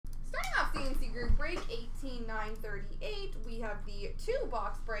CNC Group break 18938. We have the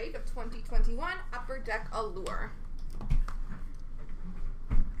 2-box break of 2021 Upper Deck Allure.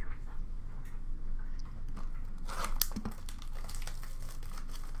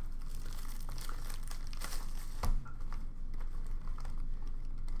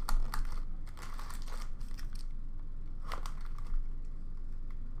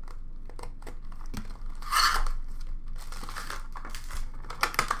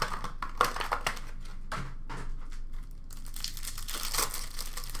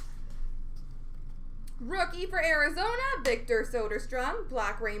 Rookie for Arizona, Victor Soderstrom.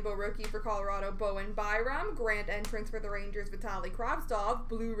 Black Rainbow rookie for Colorado, Bowen Byram. Grand entrance for the Rangers, Vitaly Kravtsov.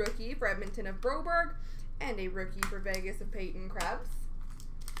 Blue rookie for Edmonton of Broberg. And a rookie for Vegas of Peyton Krebs.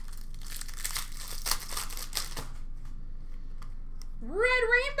 Red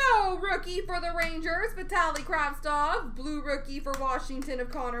Rainbow rookie for the Rangers, Vitaly Kravtsov. Blue rookie for Washington of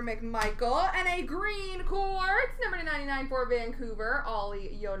Connor McMichael. And a green quartz, number 99 for Vancouver,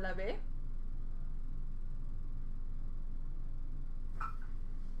 Ollie Yoleve.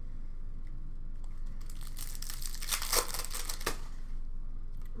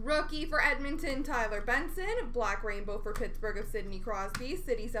 Rookie for Edmonton, Tyler Benson. Black Rainbow for Pittsburgh of Sidney Crosby.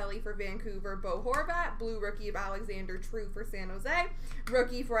 City Selly for Vancouver, Bo Horvat. Blue rookie of Alexander True for San Jose.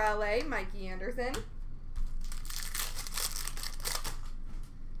 Rookie for LA, Mikey Anderson.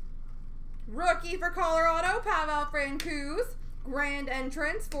 Rookie for Colorado, Pavel Francouz. Grand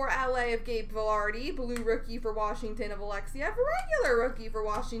entrance for LA of Gabe Vilardi. Blue rookie for Washington of Alexiev. Regular rookie for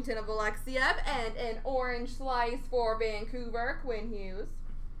Washington of Alexiev. And an orange slice for Vancouver, Quinn Hughes.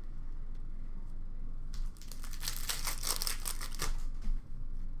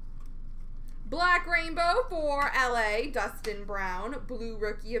 Black Rainbow for LA, Dustin Brown. Blue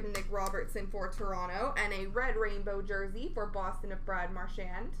rookie of Nick Robertson for Toronto. And a red rainbow jersey for Boston of Brad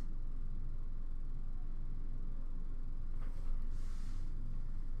Marchand.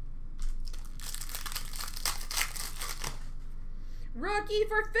 Rookie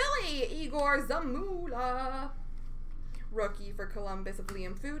for Philly, Igor Zamula. Rookie for Columbus of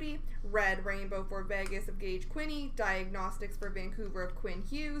Liam Foudy. Red Rainbow for Vegas of Gage Quinney. Diagnostics for Vancouver of Quinn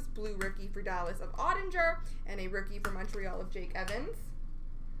Hughes. Blue rookie for Dallas of Ottinger. And a rookie for Montreal of Jake Evans.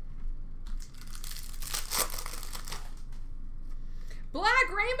 Black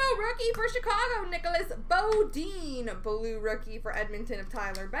Rainbow rookie for Chicago, Nicholas Bodine. Blue rookie for Edmonton of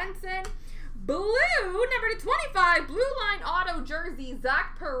Tyler Benson. Blue, number 25, blue line auto jersey,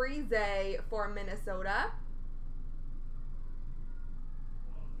 Zach Parise for Minnesota.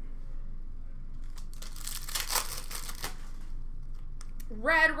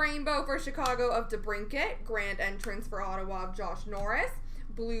 Red Rainbow for Chicago of DeBrincat. Grand entrance for Ottawa of Josh Norris.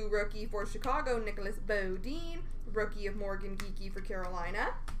 Blue rookie for Chicago, Nicholas Bodine. Rookie of Morgan Geekie for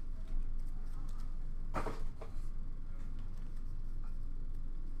Carolina.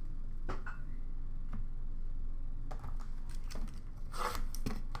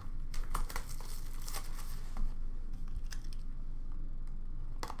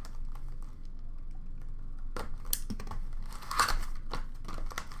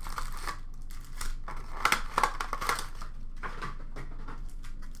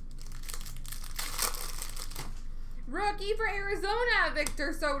 Rookie for Arizona,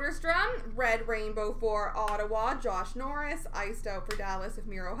 Victor Soderstrom. Red Rainbow for Ottawa, Josh Norris. Iced out for Dallas of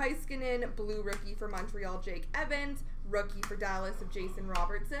Miro Heiskanen. Blue rookie for Montreal, Jake Evans. Rookie for Dallas of Jason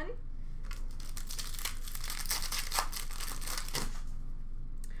Robertson.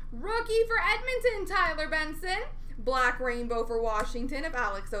 Rookie for Edmonton, Tyler Benson. Black Rainbow for Washington of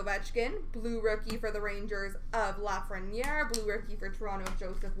Alex Ovechkin. Blue rookie for the Rangers of Lafreniere. Blue rookie for Toronto of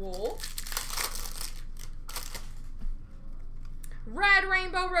Joseph Wool. Red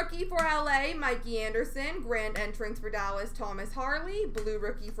Rainbow rookie for LA, Mikey Anderson. Grand entrance for Dallas, Thomas Harley. Blue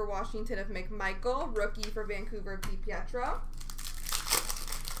rookie for Washington of McMichael. Rookie for Vancouver of DiPietro.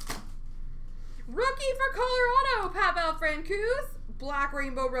 Rookie for Colorado, Pavel Francouz. Black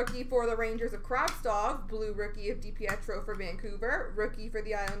Rainbow rookie for the Rangers of Kravtsov. Blue rookie of DiPietro for Vancouver. Rookie for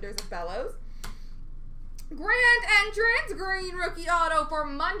the Islanders of Bellows. Grand entrance, green rookie auto for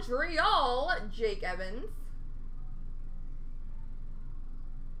Montreal, Jake Evans.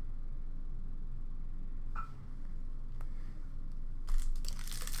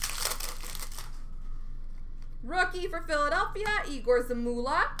 Rookie for Philadelphia, Igor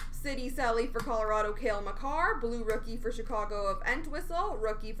Zamula. City Selly for Colorado, Cale Makar. Blue rookie for Chicago of Entwistle.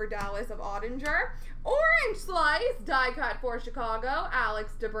 Rookie for Dallas of Ottinger. Orange slice, die cut for Chicago,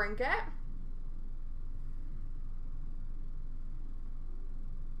 Alex DeBrincat.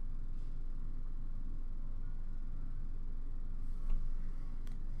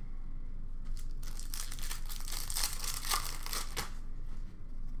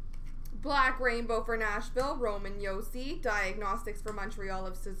 Black Rainbow for Nashville, Roman Yossi. Diagnostics for Montreal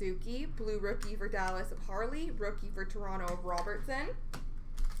of Suzuki. Blue Rookie for Dallas of Harley. Rookie for Toronto of Robertson.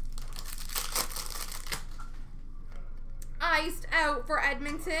 Iced out for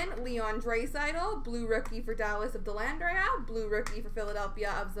Edmonton, Leon Draisaitl. Blue Rookie for Dallas of Dellandrea. Blue Rookie for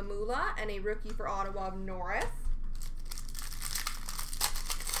Philadelphia of Zamula. And a Rookie for Ottawa of Norris.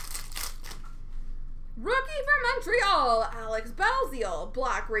 Rookie for Montreal, Alex Belzile.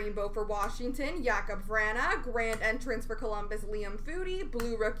 Black Rainbow for Washington, Jakob Vrana. Grand Entrance for Columbus, Liam Foudy.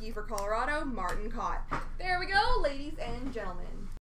 Blue Rookie for Colorado, Martin Cott. There we go, ladies and gentlemen.